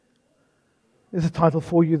There's a title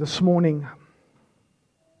for you this morning.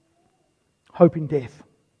 Hope in death.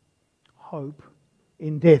 Hope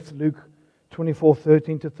in death. Luke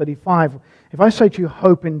 24:13-35. If I say to you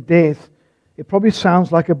hope in death, it probably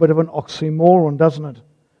sounds like a bit of an oxymoron, doesn't it?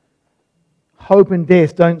 Hope and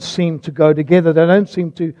death don't seem to go together. They don't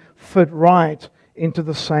seem to fit right into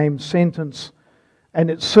the same sentence. And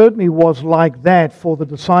it certainly was like that for the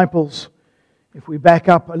disciples. If we back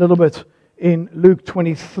up a little bit in Luke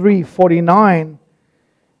 23:49,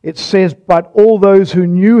 it says, "But all those who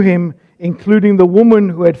knew him, including the woman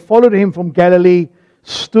who had followed him from Galilee,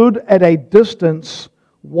 stood at a distance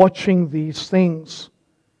watching these things."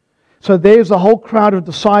 So there's a whole crowd of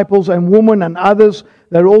disciples and women and others.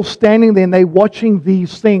 They're all standing there and they're watching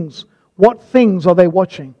these things. What things are they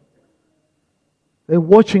watching? They're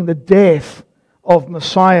watching the death of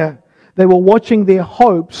Messiah. They were watching their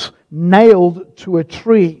hopes nailed to a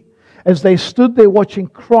tree. As they stood there watching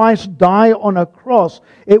Christ die on a cross,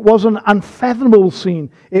 it was an unfathomable scene.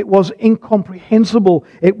 It was incomprehensible.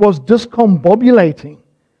 It was discombobulating.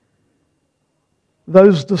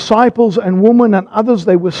 Those disciples and women and others,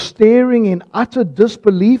 they were staring in utter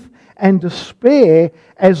disbelief and despair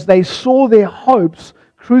as they saw their hopes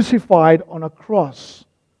crucified on a cross.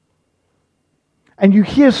 And you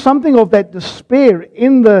hear something of that despair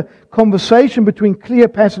in the conversation between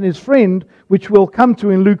Cleopas and his friend, which we'll come to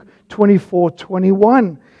in Luke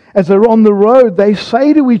 24:21. As they're on the road, they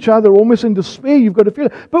say to each other, almost in despair, you've got to feel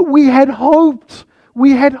it, but we had hoped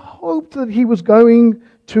that he was going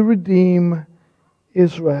to redeem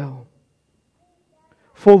Israel.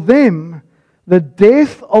 For them, the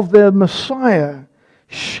death of their Messiah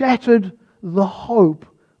shattered the hope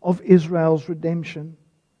of Israel's redemption.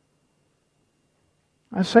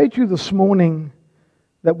 I say to you this morning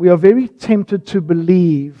that we are very tempted to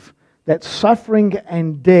believe that suffering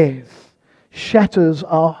and death shatters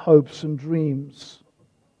our hopes and dreams.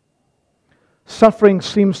 Suffering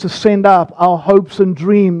seems to send up our hopes and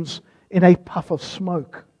dreams in a puff of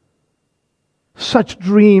smoke. Such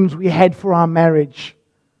dreams we had for our marriage,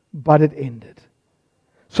 but it ended.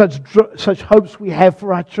 Such hopes we have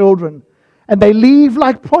for our children, and they leave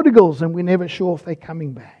like prodigals and we're never sure if they're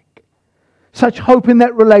coming back. Such hope in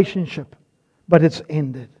that relationship, but it's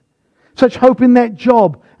ended. Such hope in that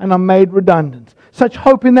job, and I'm made redundant. Such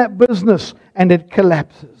hope in that business, and it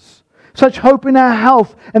collapses. Such hope in our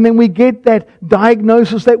health, and then we get that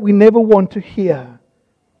diagnosis that we never want to hear.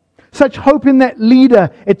 Such hope in that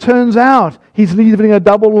leader, it turns out he's living a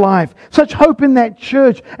double life. Such hope in that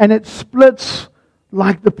church, and it splits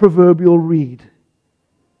like the proverbial reed.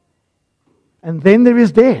 And then there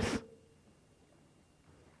is death.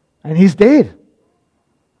 And he's dead.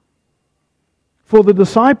 For the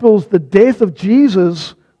disciples, the death of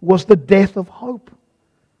Jesus was the death of hope.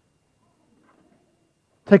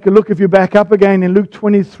 Take a look, if you back up again, in Luke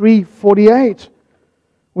 23:48.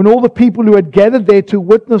 When all the people who had gathered there to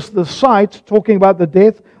witness the sight, talking about the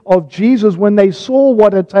death of Jesus, when they saw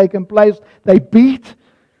what had taken place, they beat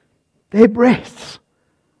their breasts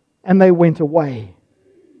and they went away.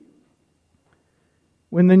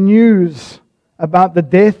 When the news about the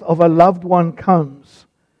death of a loved one comes,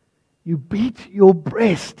 you beat your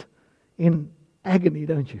breast in agony,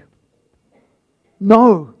 don't you?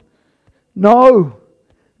 No.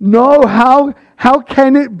 How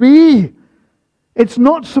can it be? It's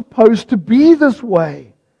not supposed to be this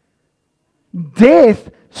way. Death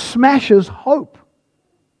smashes hope.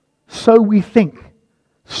 So we think,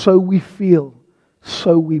 so we feel,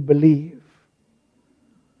 so we believe.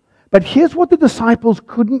 But here's what the disciples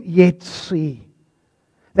couldn't yet see.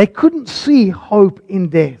 They couldn't see hope in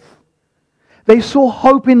death. They saw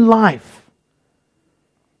hope in life.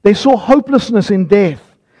 They saw hopelessness in death.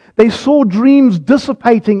 They saw dreams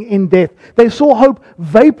dissipating in death. They saw hope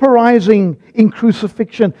vaporizing in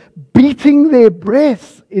crucifixion, beating their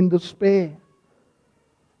breaths in despair.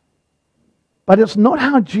 But it's not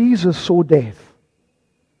how Jesus saw death.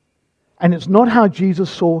 And it's not how Jesus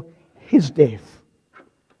saw his death.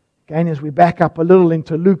 Again, as we back up a little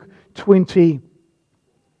into Luke 20.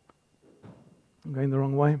 I'm going the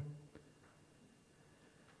wrong way.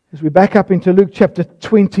 As we back up into Luke chapter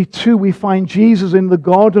 22, we find Jesus in the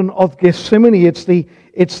Garden of Gethsemane. It's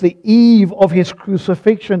the eve of his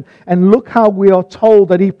crucifixion. And look how we are told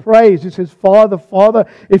that he prays. He says, Father, Father,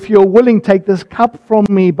 if you're willing, take this cup from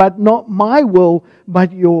me, but not my will,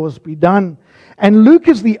 but yours be done. And Luke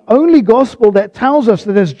is the only gospel that tells us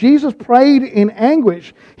that as Jesus prayed in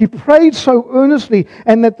anguish, he prayed so earnestly,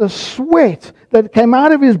 and that the sweat that came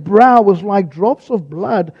out of his brow was like drops of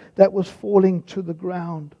blood that was falling to the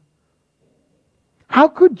ground. How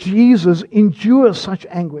could Jesus endure such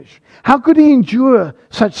anguish? How could he endure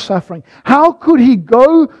such suffering? How could he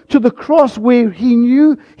go to the cross where he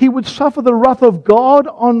knew he would suffer the wrath of God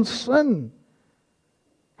on sin?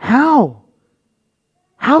 How?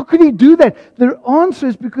 How could he do that? The answer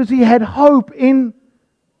is because he had hope in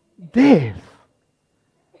death.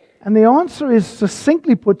 And the answer is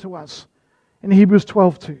succinctly put to us in Hebrews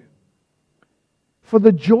 12:2. For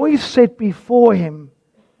the joy set before him,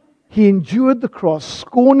 he endured the cross,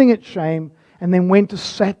 scorning its shame, and then went to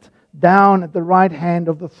sit down at the right hand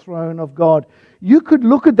of the throne of God. You could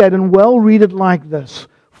look at that and well read it like this.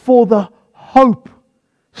 For the hope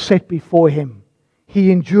set before him,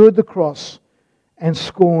 he endured the cross and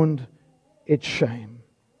scorned its shame.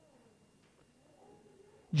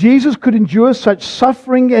 Jesus could endure such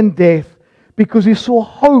suffering and death because he saw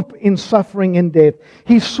hope in suffering and death.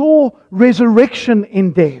 He saw resurrection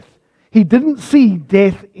in death. He didn't see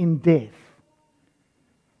death in death.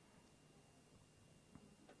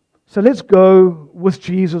 So let's go with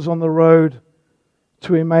Jesus on the road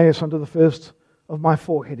to Emmaus under the first of my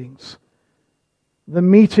 4 headings. The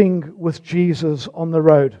meeting with Jesus on the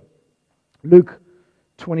road. Luke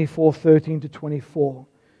 24:13-24.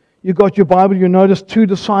 You got your Bible, you notice 2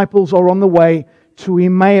 disciples are on the way to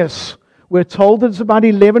Emmaus. We're told that it's about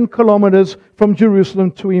 11 kilometers from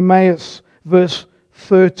Jerusalem to Emmaus. Verse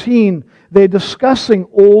 13. They're discussing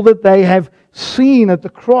all that they have seen at the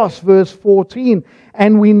cross. Verse 14.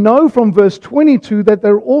 And we know from verse 22 that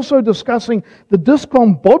they're also discussing the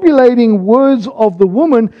discombobulating words of the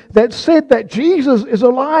woman that said that Jesus is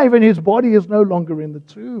alive and his body is no longer in the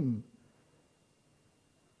tomb.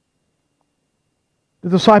 The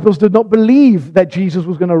disciples did not believe that Jesus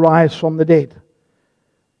was going to rise from the dead.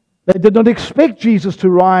 They did not expect Jesus to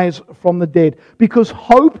rise from the dead because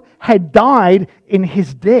hope had died in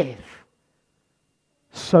his death.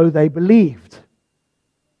 So they believed.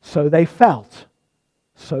 So they felt.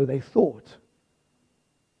 So they thought.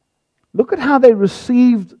 Look at how they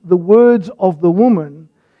received the words of the woman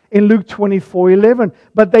in Luke 24:11.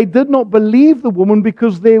 But they did not believe the woman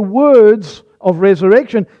because their words of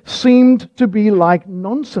resurrection seemed to be like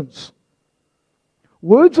nonsense.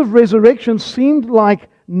 Words of resurrection seemed like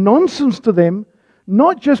nonsense to them,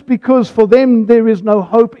 not just because for them there is no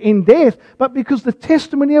hope in death, but because the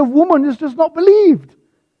testimony of woman is just not believed.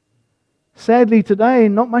 Sadly today,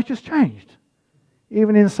 not much has changed.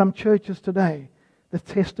 Even in some churches today, the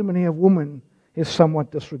testimony of woman is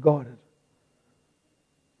somewhat disregarded.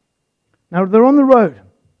 Now they're on the road,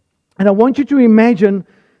 and I want you to imagine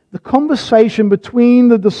the conversation between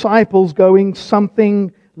the disciples going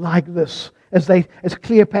something like this. As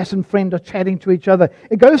Cleopas and friend are chatting to each other.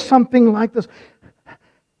 It goes something like this.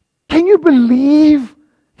 Can you believe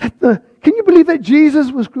that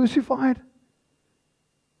Jesus was crucified?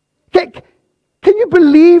 Can you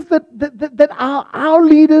believe that our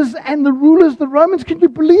leaders and the rulers, the Romans, can you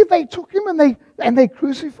believe they took him and they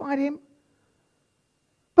crucified him?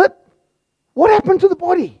 But what happened to the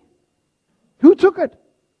body? Who took it?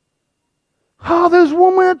 Oh, those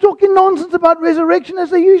women are talking nonsense about resurrection as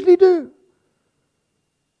they usually do.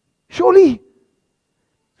 Surely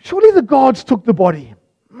the gods took the body.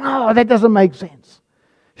 No, that doesn't make sense.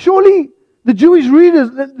 Surely the Jewish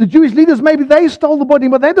leaders, maybe they stole the body,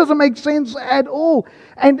 but that doesn't make sense at all.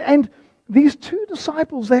 And these 2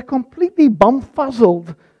 disciples, they're completely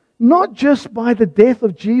bumfuzzled, not just by the death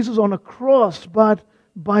of Jesus on a cross, but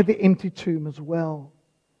by the empty tomb as well.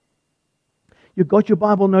 You've got your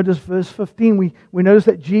Bible, notice verse 15. We notice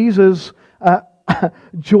that Jesus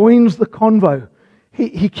joins the convo.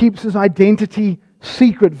 He keeps his identity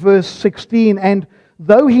secret, verse 16. And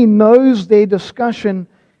though he knows their discussion,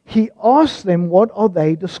 he asks them, what are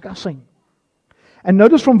they discussing? And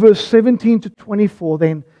notice from verse 17 to 24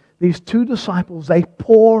 then, these 2 disciples, they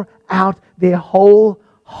pour out their whole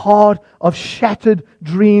heart of shattered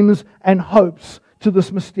dreams and hopes to this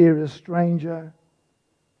mysterious stranger.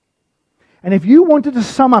 And if you wanted to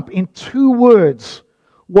sum up in 2 words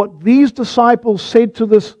what these disciples said to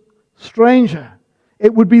this stranger,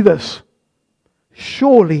 it would be this: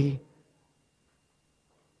 surely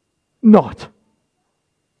not.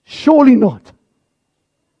 Surely not.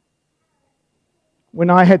 When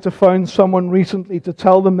I had to phone someone recently to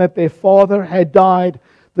tell them that their father had died,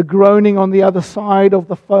 the groaning on the other side of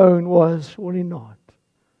the phone was, surely not.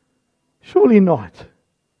 Surely not.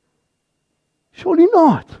 Surely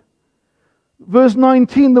not. Verse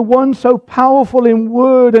 19, the one so powerful in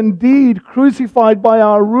word and deed, crucified by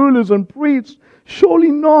our rulers and priests,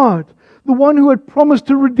 surely not. The one who had promised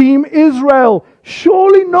to redeem Israel,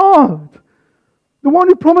 surely not. The one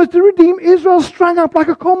who promised to redeem Israel strung up like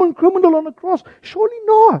a common criminal on a cross, surely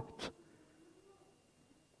not.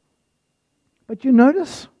 But you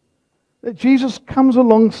notice that Jesus comes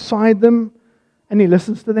alongside them and He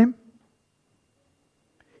listens to them.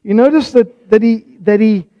 You notice that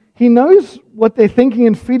he knows what they're thinking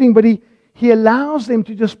and feeling, but he allows them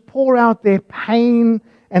to just pour out their pain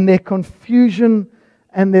and their confusion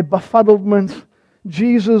and their befuddlement.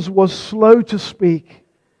 Jesus was slow to speak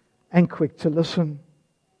and quick to listen.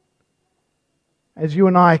 As you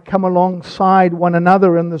and I come alongside one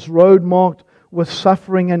another in this road marked with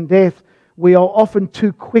suffering and death, we are often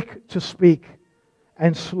too quick to speak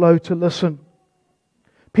and slow to listen.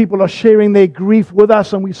 People are sharing their grief with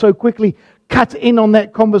us and we so quickly cut in on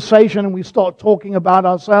that conversation and we start talking about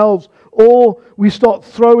ourselves, or we start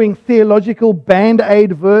throwing theological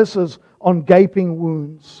band-aid verses on gaping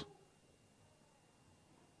wounds.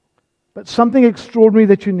 But something extraordinary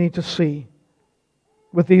that you need to see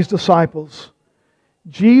with these disciples.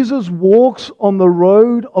 Jesus walks on the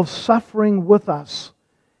road of suffering with us,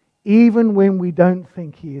 even when we don't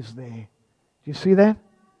think He is there. Do you see that?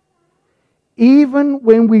 Even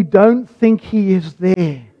when we don't think He is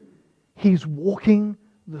there, He's walking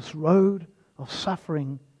this road of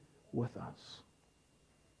suffering with us.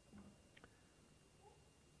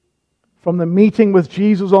 From the meeting with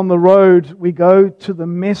Jesus on the road, we go to the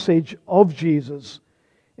message of Jesus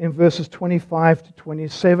in verses 25 to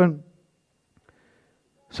 27.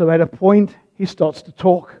 So at a point, He starts to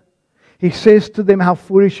talk. He says to them how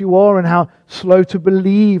foolish you are and how slow to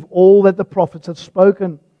believe all that the prophets have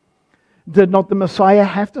spoken. Did not the Messiah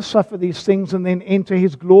have to suffer these things and then enter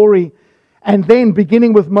His glory? And then,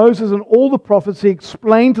 beginning with Moses and all the prophets, He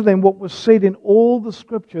explained to them what was said in all the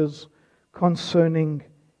Scriptures concerning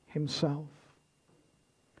Himself.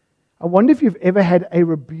 I wonder if you've ever had a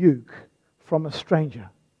rebuke from a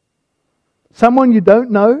stranger. Someone you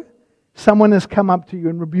don't know, someone has come up to you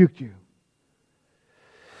and rebuked you.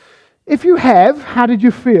 If you have, how did you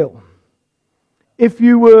feel? If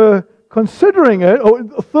you were considering it, or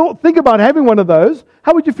think about having one of those,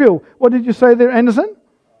 how would you feel? What did you say there, Anderson?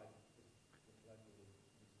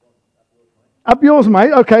 Up yours,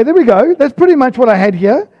 mate. Okay, there we go. That's pretty much what I had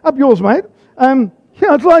here. Up yours, mate. Yeah,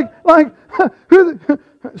 it's like,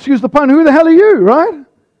 excuse the pun, who the hell are you, right?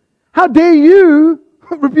 How dare you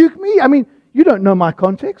rebuke me? I mean, you don't know my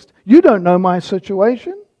context. You don't know my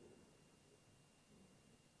situation.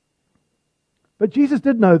 But Jesus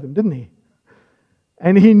did know them, didn't He?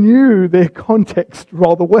 And He knew their context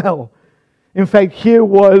rather well. In fact, here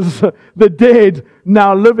was the dead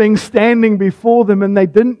now living, standing before them, and they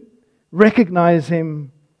didn't recognize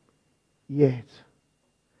Him yet.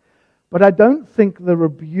 But I don't think the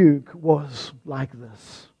rebuke was like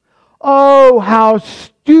this. Oh, how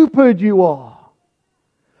stupid you are.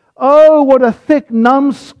 Oh, what a thick,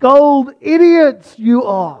 numbskulled idiot you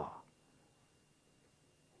are.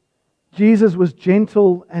 Jesus was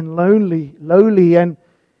gentle and lowly, and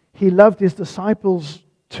He loved His disciples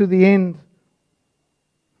to the end.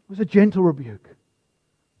 It was a gentle rebuke.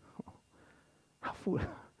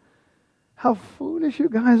 How foolish you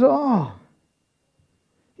guys are.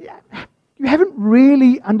 Yeah, you haven't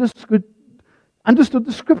really understood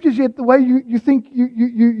the Scriptures yet the way you think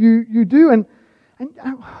you do. And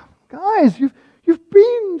guys, you've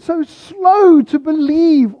been so slow to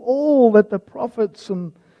believe all that the prophets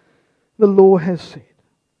and the law has said.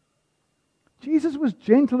 Jesus was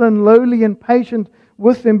gentle and lowly and patient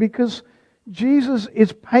with them because Jesus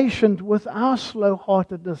is patient with our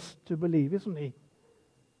slow-heartedness to believe, isn't He?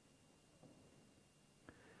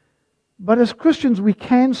 But as Christians, we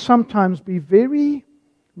can sometimes be very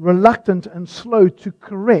reluctant and slow to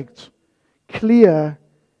correct clear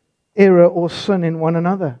error or sin in one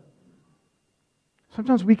another.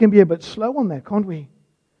 Sometimes we can be a bit slow on that, can't we?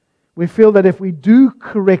 We feel that if we do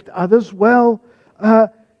correct others, well,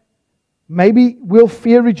 maybe we'll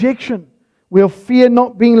fear rejection. We'll fear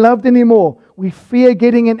not being loved anymore. We fear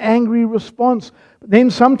getting an angry response. But then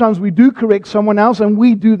sometimes we do correct someone else and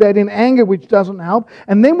we do that in anger, which doesn't help.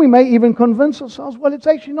 And then we may even convince ourselves, well, it's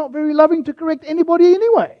actually not very loving to correct anybody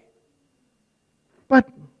anyway. But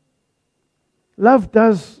love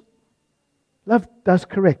does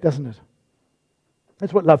correct, doesn't it?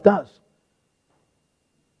 That's what love does.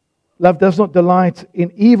 Love does not delight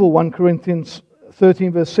in evil, 1 Corinthians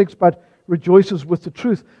 13 verse 6, but rejoices with the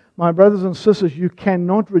truth. My brothers and sisters, you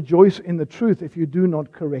cannot rejoice in the truth if you do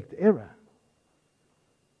not correct error.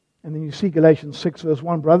 And then you see Galatians 6 verse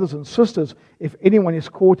 1, brothers and sisters, if anyone is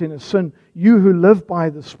caught in a sin, you who live by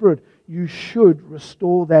the Spirit, you should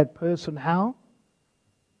restore that person. How?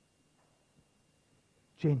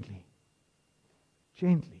 Gently.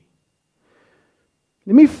 Gently.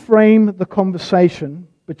 Let me frame the conversation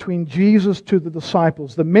between Jesus to the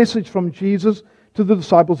disciples. The message from Jesus to the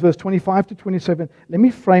disciples, verse 25 to 27. Let me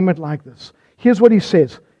frame it like this. Here's what he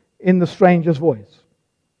says in the stranger's voice.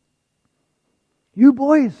 You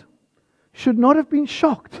boys should not have been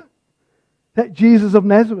shocked that Jesus of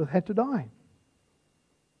Nazareth had to die.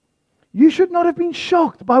 You should not have been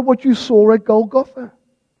shocked by what you saw at Golgotha.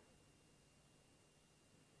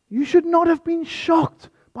 You should not have been shocked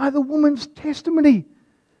by the woman's testimony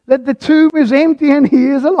that the tomb is empty and he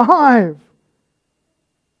is alive.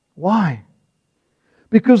 Why?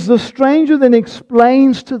 Because the stranger then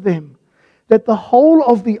explains to them that the whole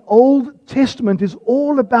of the Old Testament is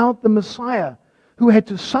all about the Messiah who had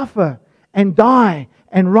to suffer and die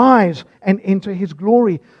and rise and enter his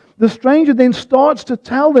glory. The stranger then starts to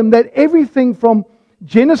tell them that everything from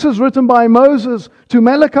Genesis written by Moses to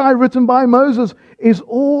Malachi written by Moses is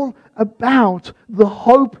all about the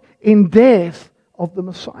hope in death of the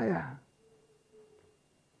Messiah.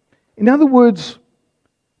 In other words,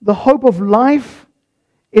 the hope of life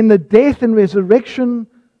in the death and resurrection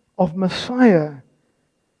of Messiah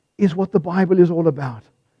is what the Bible is all about.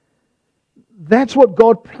 That's what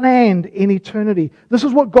God planned in eternity. This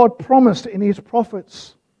is what God promised in His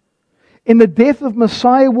prophets. In the death of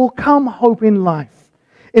Messiah will come hope in life.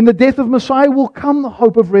 In the death of Messiah will come the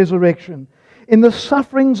hope of resurrection. In the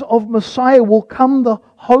sufferings of Messiah will come the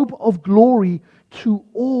hope of glory to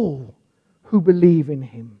all who believe in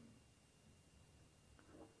Him.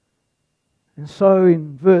 And so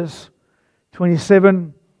in verse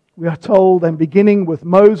 27, we are told, and beginning with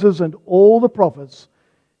Moses and all the prophets,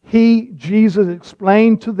 He, Jesus,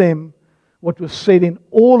 explained to them what was said in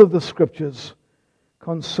all of the Scriptures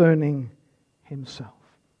concerning Himself.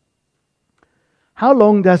 How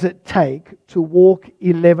long does it take to walk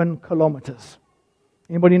 11 kilometers?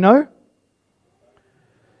 Anybody know?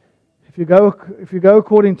 If you go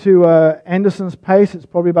according to Anderson's pace, it's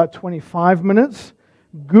probably about 25 minutes.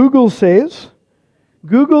 Google says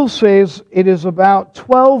it is about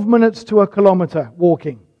 12 minutes to a kilometer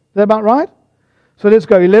walking. Is that about right? So let's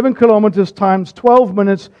go. 11 kilometers times 12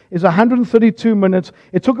 minutes is 132 minutes.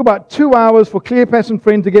 It took about 2 hours for Cleopas and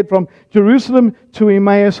friend to get from Jerusalem to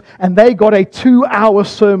Emmaus, and they got a 2-hour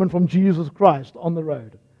sermon from Jesus Christ on the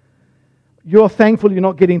road. You're thankful you're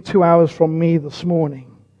not getting 2 hours from me this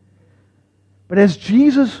morning. But as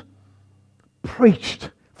Jesus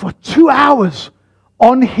preached for 2 hours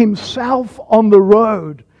on Himself on the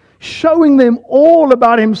road, showing them all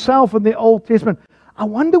about Himself in the Old Testament, I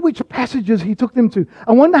wonder which passages He took them to.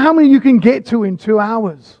 I wonder how many you can get to in 2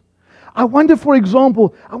 hours. I wonder, for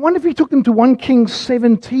example, if He took them to 1 Kings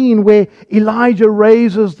 17, where Elijah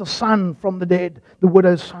raises the son from the dead, the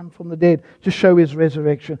widow's son from the dead, to show his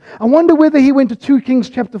resurrection. I wonder whether He went to 2 Kings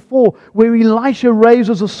chapter 4, where Elisha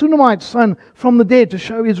raises a Shunammite son from the dead to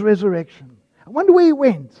show his resurrection. I wonder where He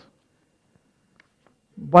went.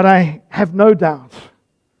 But I have no doubt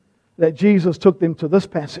that Jesus took them to this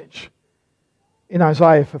passage in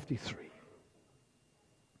Isaiah 53.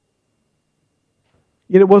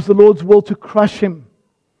 Yet it was the Lord's will to crush Him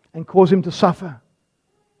and cause Him to suffer.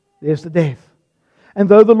 There's the death. And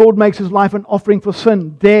though the Lord makes His life an offering for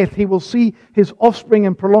sin, death, He will see His offspring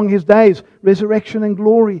and prolong His days, resurrection and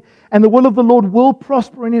glory. And the will of the Lord will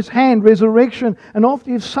prosper in His hand, resurrection. And after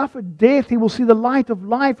He has suffered death, He will see the light of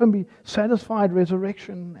life and be satisfied,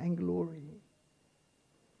 resurrection and glory.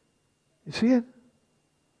 You see it?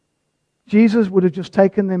 Jesus would have just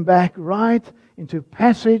taken them back right into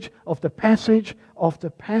passage after passage after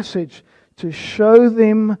passage to show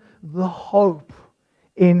them the hope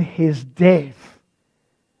in His death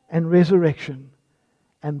and resurrection,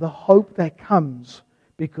 and the hope that comes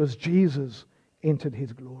because Jesus entered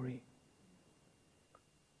His glory.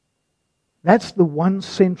 That's the one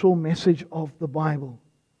central message of the Bible.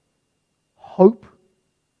 Hope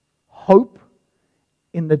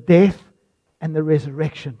in the death and the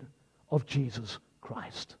resurrection of Jesus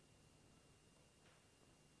Christ.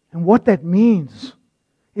 And what that means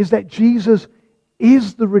is that Jesus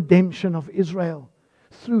is the redemption of Israel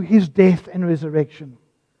through His death and resurrection.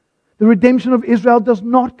 The redemption of Israel does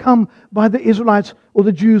not come by the Israelites or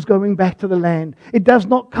the Jews going back to the land. It does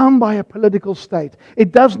not come by a political state.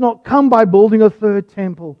 It does not come by building a third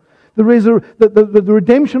temple. The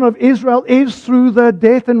redemption of Israel is through the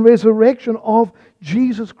death and resurrection of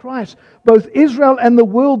Jesus Christ. Both Israel and the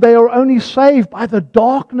world, they are only saved by the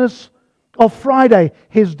darkness of Friday,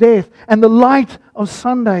 His death, and the light of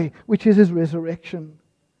Sunday, which is His resurrection.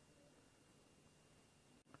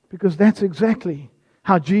 Because that's exactly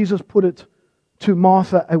how Jesus put it to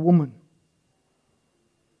Martha, a woman.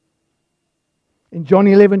 In John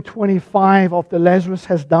 11:25, after Lazarus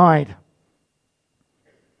has died,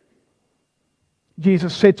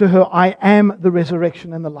 Jesus said to her, I am the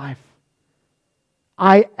resurrection and the life.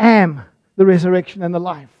 I am the resurrection and the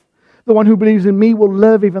life. The one who believes in me will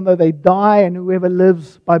live even though they die, and whoever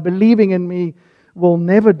lives by believing in me will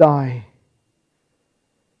never die.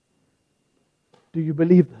 Do you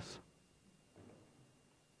believe this?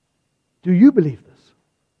 Do you believe this?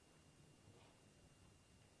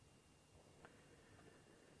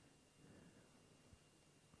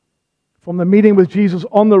 From the meeting with Jesus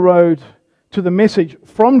on the road to the message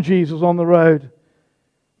from Jesus on the road,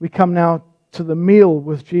 we come now to the meal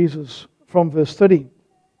with Jesus from verse 30.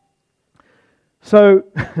 So,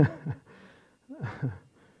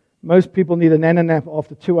 most people need a nana nap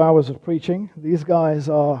after 2 hours of preaching. These guys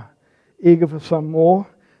are eager for some more.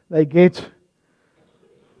 They get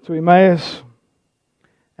to Emmaus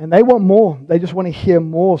and they want more. They just want to hear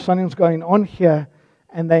more. Something's going on here,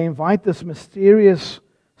 and they invite this mysterious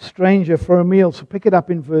stranger for a meal. So pick it up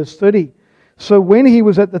in verse 30. So when he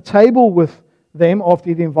was at the table with them, after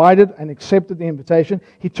he'd invited and accepted the invitation,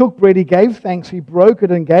 he took bread, he gave thanks, he broke it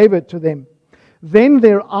and gave it to them. Then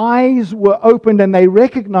their eyes were opened and they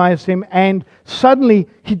recognized him, and suddenly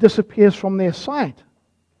he disappears from their sight.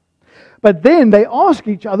 But then they ask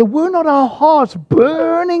each other, were not our hearts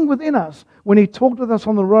burning within us when he talked with us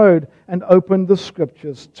on the road and opened the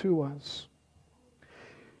scriptures to us?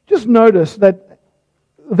 Just notice that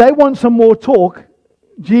they want some more talk.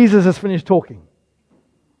 Jesus has finished talking.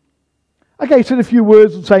 Okay, he said a few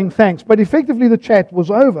words and saying thanks, but effectively the chat was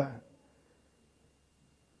over.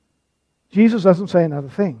 Jesus doesn't say another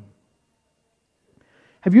thing.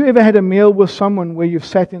 Have you ever had a meal with someone where you've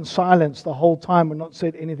sat in silence the whole time and not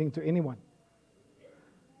said anything to anyone?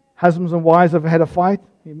 Husbands and wives have had a fight.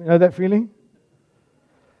 You know that feeling?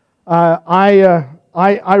 I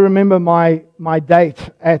remember my date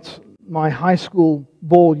at my high school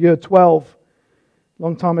ball, year 12,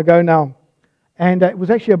 long time ago now. And it was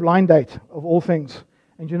actually a blind date, of all things.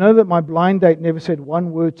 And you know that my blind date never said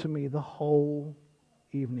one word to me the whole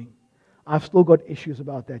evening. I've still got issues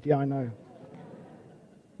about that. Yeah, I know.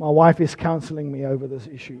 My wife is counseling me over this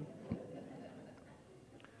issue.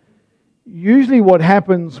 Usually what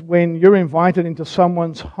happens when you're invited into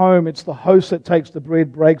someone's home, it's the host that takes the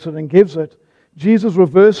bread, breaks it, and gives it. Jesus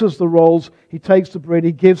reverses the roles. He takes the bread,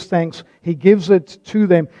 he gives thanks, he gives it to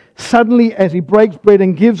them. Suddenly, as he breaks bread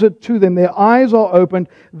and gives it to them, their eyes are opened,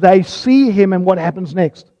 they see him, and what happens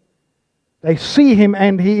next? They see him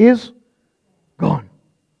and he is gone.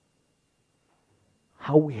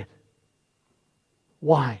 How weird.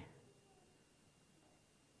 Why?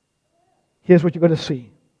 Here's what you've got to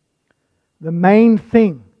see. The main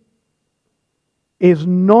thing is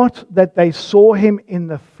not that they saw him in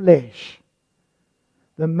the flesh.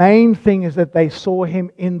 The main thing is that they saw him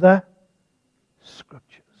in the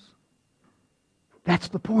Scriptures. That's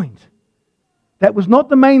the point. That was not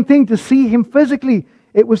the main thing to see him physically.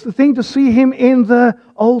 It was the thing to see him in the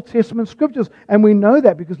Old Testament Scriptures. And we know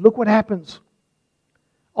that because look what happens.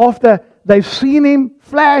 After they've seen him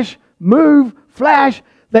flash, move, flash,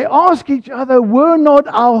 they ask each other, were not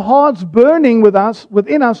our hearts burning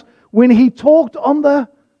within us when he talked on the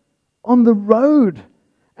road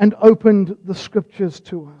and opened the Scriptures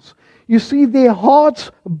to us? You see, their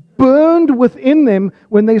hearts burned within them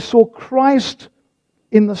when they saw Christ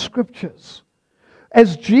in the Scriptures.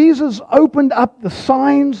 As Jesus opened up the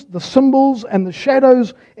signs, the symbols, and the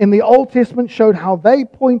shadows in the Old Testament showed how they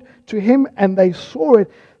point to him and they saw it,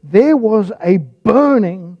 there was a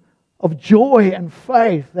burning of joy and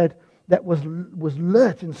faith that was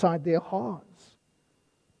lit inside their hearts.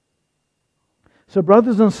 So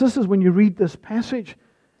brothers and sisters, when you read this passage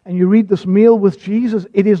and you read this meal with Jesus,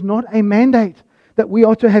 it is not a mandate that we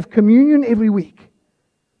are to have communion every week.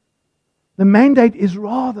 The mandate is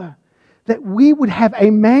rather that we would have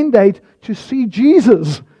a mandate to see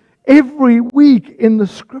Jesus every week in the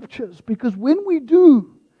Scriptures. Because when we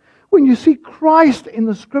do, when you see Christ in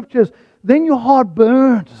the Scriptures, then your heart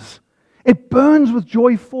burns. It burns with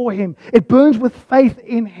joy for him. It burns with faith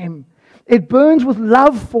in him. It burns with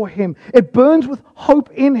love for him. It burns with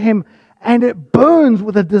hope in him. And it burns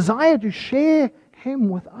with a desire to share him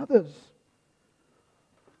with others.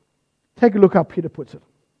 Take a look how Peter puts it.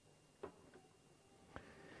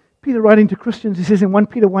 Peter writing to Christians, he says in 1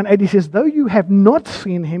 Peter 1:8, he says, though you have not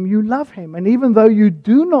seen him, you love him. And even though you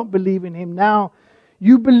do not believe in him now,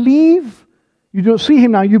 you believe, you don't see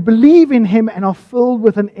him now, you believe in him and are filled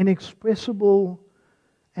with an inexpressible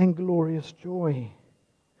and glorious joy.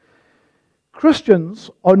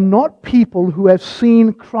 Christians are not people who have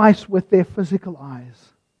seen Christ with their physical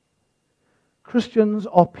eyes. Christians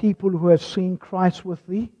are people who have seen Christ with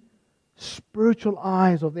the spiritual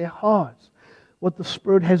eyes of their hearts. what the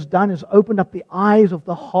Spirit has done is opened up the eyes of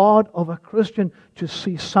the heart of a Christian to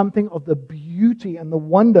see something of the beauty and the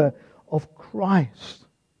wonder of Christ.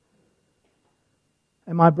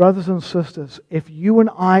 And my brothers and sisters, if you and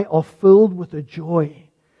I are filled with a joy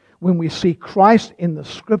when we see Christ in the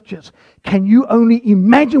Scriptures, can you only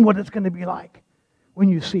imagine what it's going to be like when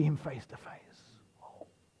you see Him face to face?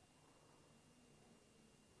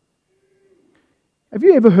 Have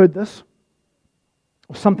you ever heard this?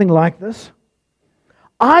 Or something like this?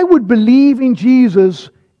 I would believe in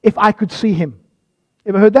Jesus if I could see Him.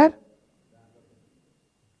 Ever heard that?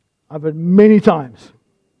 I've heard many times.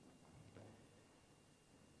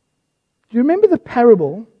 Do you remember the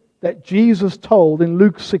parable that Jesus told in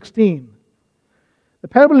Luke 16? The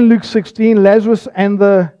parable in Luke 16, Lazarus and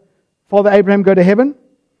the father Abraham go to heaven,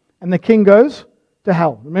 and the king goes to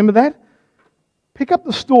hell. Remember that? Pick up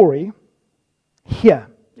the story here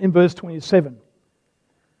in verse 27.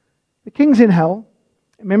 The king's in hell.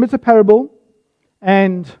 Remember, it's a parable,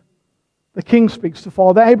 and the king speaks to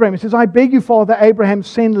Father Abraham. He says, I beg you, Father Abraham,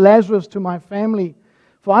 send Lazarus to my family,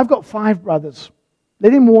 for I've got 5 brothers.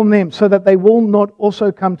 Let him warn them, so that they will not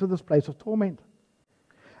also come to this place of torment.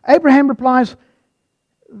 Abraham replies,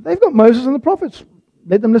 they've got Moses and the prophets.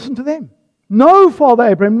 Let them listen to them. No, Father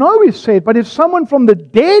Abraham, no, he said, but if someone from the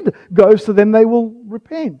dead goes to them, they will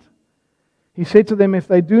repent. He said to them, if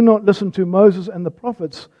they do not listen to Moses and the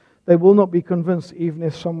prophets, they will not be convinced even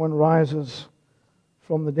if someone rises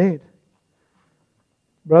from the dead.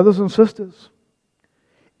 Brothers and sisters,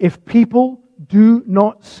 if people do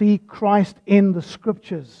not see Christ in the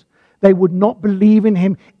Scriptures, they would not believe in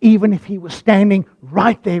Him even if He was standing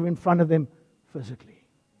right there in front of them physically.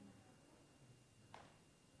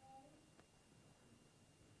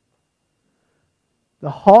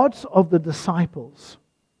 The hearts of the disciples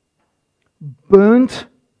burnt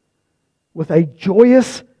with a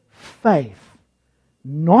joyous faith,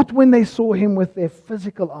 not when they saw Him with their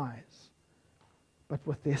physical eyes, but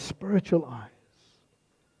with their spiritual eyes.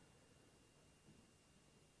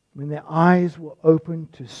 When their eyes were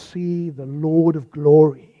opened to see the Lord of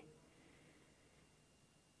glory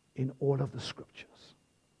in all of the Scriptures.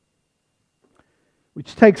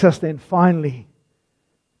 Which takes us then finally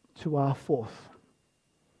to our fourth,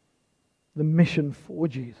 the mission for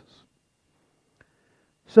Jesus.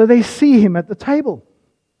 So they see Him at the table.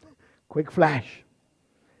 Quick flash.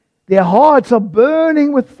 Their hearts are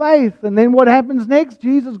burning with faith. And then what happens next?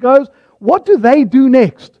 Jesus goes, what do they do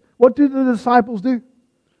next? What do the disciples do?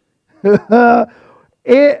 They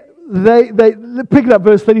pick it up,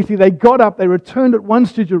 verse 33. They got up, they returned at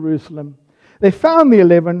once to Jerusalem. They found the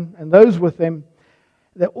 11 and those with them.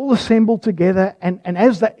 They're all assembled together, and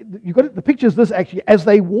as they, you've got it, the picture is this actually, as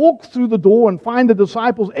they walk through the door and find the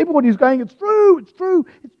disciples, everybody's going, it's true, it's true,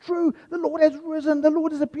 it's true, the Lord has risen, the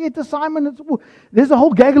Lord has appeared to Simon. There's a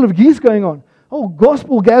whole gaggle of geese going on, whole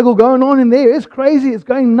gospel gaggle going on in there. It's crazy, it's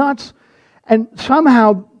going nuts, and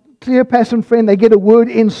somehow Cleopas and friend, they get a word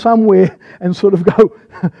in somewhere and sort of go,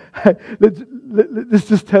 let's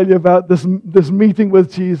just tell you about this meeting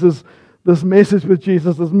with Jesus, this message with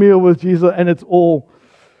Jesus, this meal with Jesus, and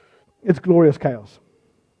it's glorious chaos.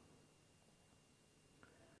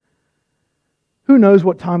 Who knows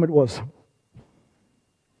what time it was?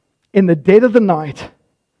 In the dead of the night,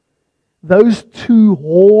 those two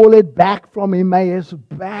haul it back from Emmaus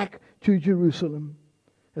back to Jerusalem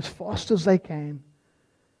as fast as they can.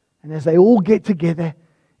 And as they all get together,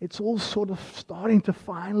 it's all sort of starting to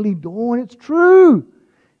finally dawn. It's true.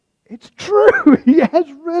 It's true. He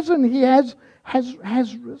has risen. He has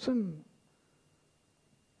risen.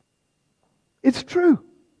 It's true.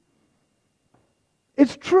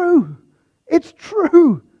 It's true. It's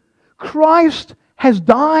true. Christ has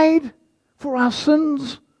died for our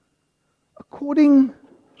sins according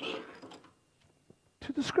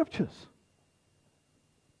to the Scriptures.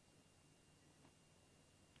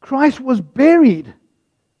 Christ was buried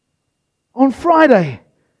on Friday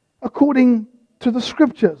according to the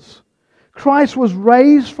Scriptures. Christ was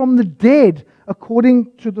raised from the dead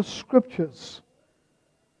according to the Scriptures.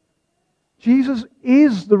 Jesus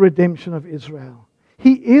is the redemption of Israel.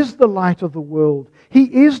 He is the light of the world. He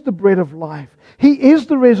is the bread of life. He is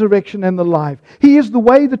the resurrection and the life. He is the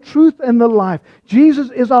way, the truth, and the life. Jesus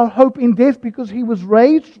is our hope in death because He was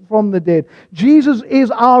raised from the dead. Jesus is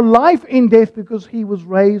our life in death because He was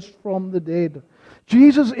raised from the dead.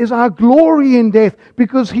 Jesus is our glory in death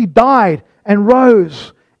because He died and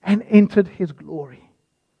rose and entered His glory.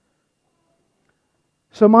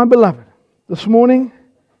 So my beloved, this morning,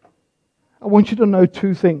 I want you to know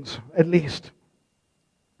two things, at least.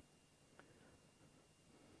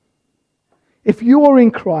 If you are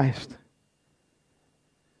in Christ,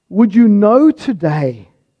 Would you know today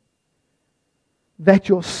that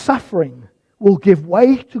your suffering will give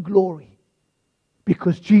way to glory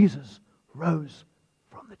because Jesus rose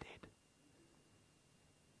from the dead?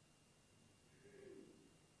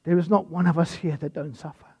 There is not one of us here that don't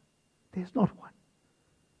suffer. There's not one.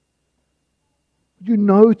 Would you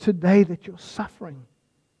know today that your suffering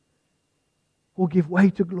will give way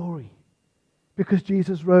to glory because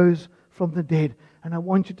Jesus rose from the dead? And I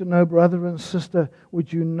want you to know, brother and sister,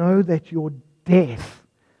 would you know that your death,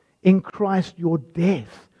 in Christ, your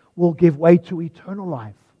death will give way to eternal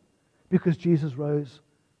life because Jesus rose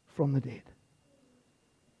from the dead?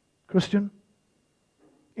 Christian,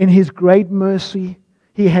 in His great mercy,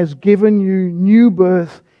 He has given you new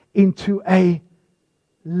birth into a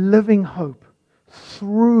living hope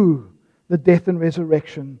through the death and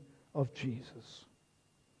resurrection of Jesus.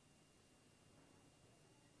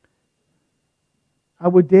 I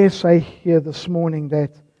would dare say here this morning that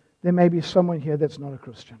there may be someone here that's not a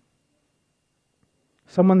Christian.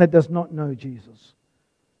 Someone that does not know Jesus.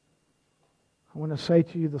 I want to say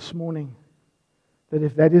to you this morning that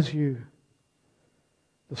if that is you,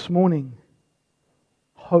 this morning,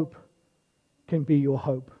 hope can be your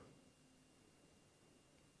hope.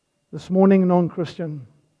 This morning, non-Christian,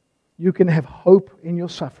 you can have hope in your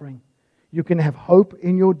suffering. You can have hope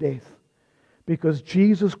in your death because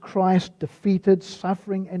Jesus Christ defeated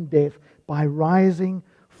suffering and death by rising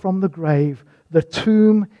from the grave. The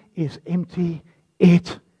tomb is empty.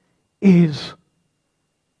 It is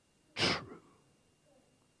true.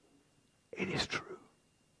 It is true.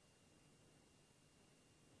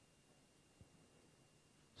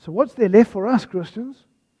 So what's there left for us, Christians?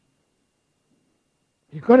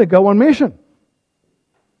 You've got to go on mission.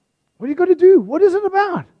 What do you got to do? What is it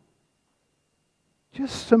about?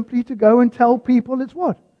 Just simply to go and tell people it's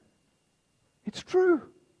what? It's true.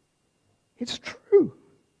 It's true.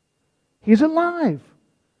 He's alive.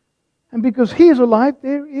 And because He is alive,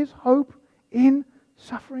 there is hope in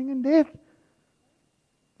suffering and death.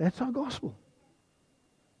 That's our gospel.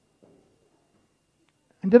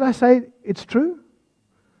 And did I say it's true?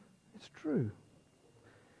 It's true.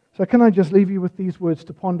 So can I just leave you with these words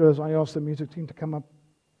to ponder as I ask the music team to come up?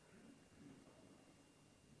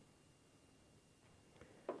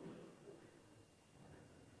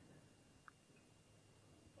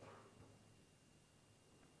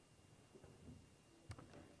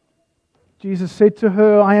 Jesus said to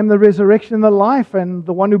her, I am the resurrection and the life, and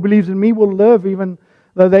the one who believes in me will live even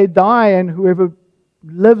though they die, and whoever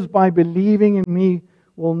lives by believing in me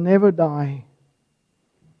will never die.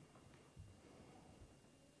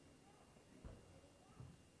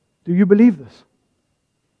 Do you believe this?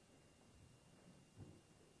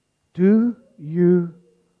 Do you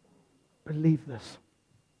believe this?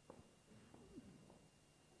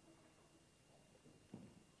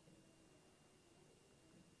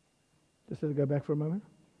 Just let it go back for a moment.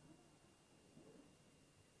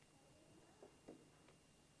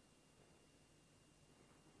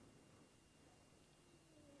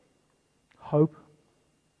 Hope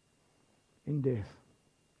in death.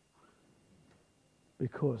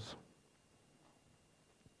 Because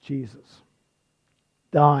Jesus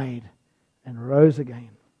died and rose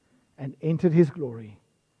again and entered His glory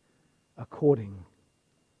according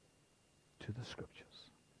to the Scriptures.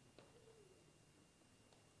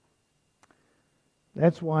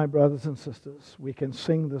 That's why, brothers and sisters, we can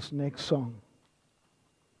sing this next song.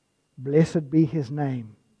 Blessed be His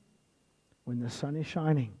name when the sun is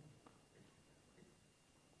shining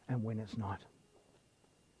and when it's not.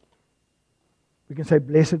 We can say,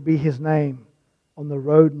 blessed be His name on the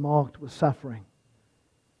road marked with suffering,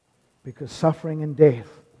 because suffering and death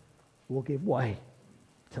will give way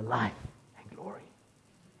to life and glory.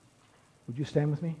 Would you stand with me?